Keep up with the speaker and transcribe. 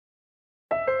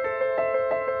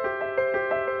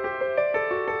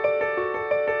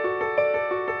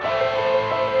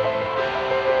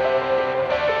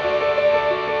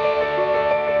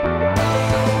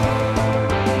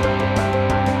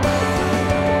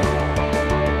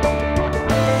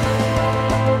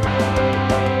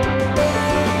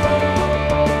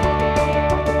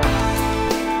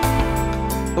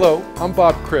I'm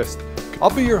Bob Christ. I'll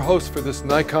be your host for this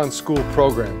Nikon School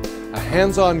program, a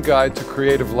hands-on guide to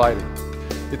creative lighting.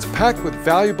 It's packed with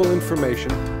valuable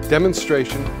information,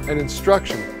 demonstration, and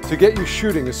instruction to get you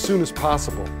shooting as soon as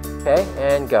possible. Okay,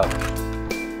 and go.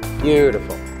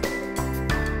 Beautiful.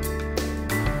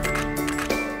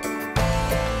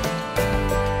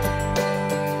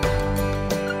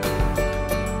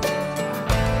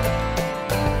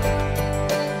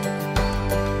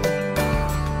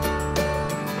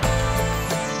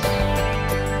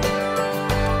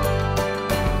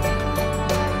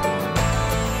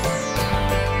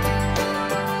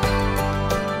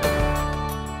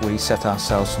 We set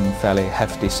ourselves some fairly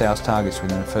hefty sales targets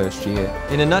within the first year.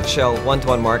 In a nutshell,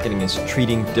 one-to-one marketing is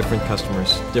treating different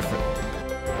customers differently.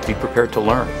 Be prepared to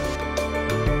learn.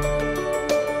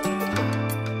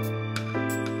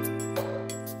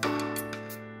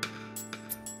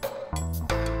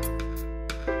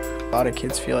 A lot of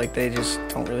kids feel like they just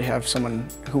don't really have someone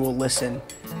who will listen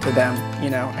to them, you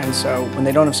know, and so when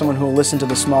they don't have someone who will listen to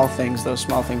the small things, those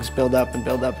small things build up and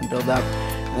build up and build up,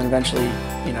 and then eventually,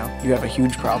 you know, you have a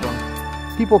huge problem.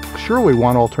 People surely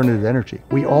want alternative energy.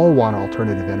 We all want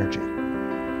alternative energy.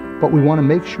 But we want to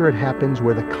make sure it happens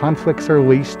where the conflicts are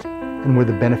least and where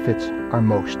the benefits are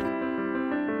most.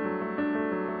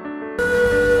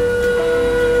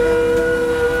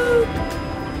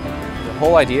 The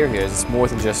whole idea here is it's more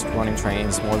than just running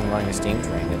trains, more than running a steam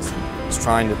train. It's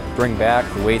trying to bring back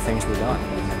the way things were done.